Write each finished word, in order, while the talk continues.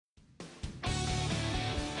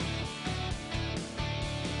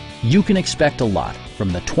You can expect a lot from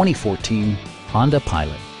the 2014 Honda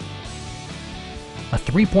Pilot. A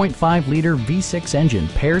 3.5-liter V6 engine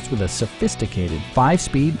pairs with a sophisticated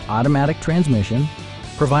 5-speed automatic transmission,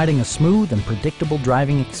 providing a smooth and predictable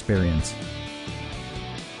driving experience.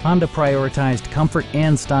 Honda prioritized comfort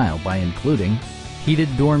and style by including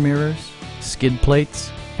heated door mirrors, skid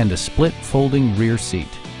plates, and a split folding rear seat.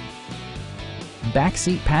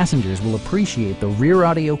 Backseat passengers will appreciate the rear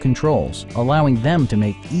audio controls, allowing them to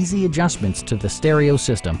make easy adjustments to the stereo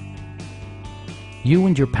system. You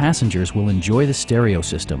and your passengers will enjoy the stereo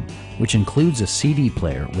system, which includes a CD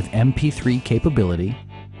player with MP3 capability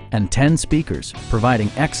and 10 speakers,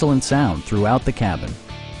 providing excellent sound throughout the cabin.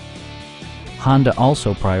 Honda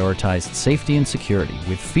also prioritized safety and security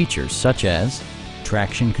with features such as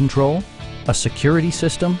traction control, a security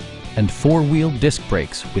system, and 4-wheel disc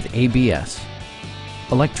brakes with ABS.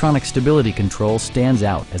 Electronic stability control stands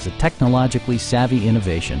out as a technologically savvy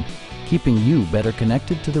innovation, keeping you better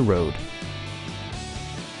connected to the road.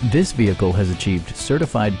 This vehicle has achieved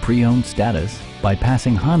certified pre-owned status by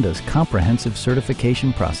passing Honda's comprehensive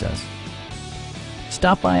certification process.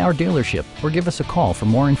 Stop by our dealership or give us a call for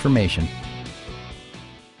more information.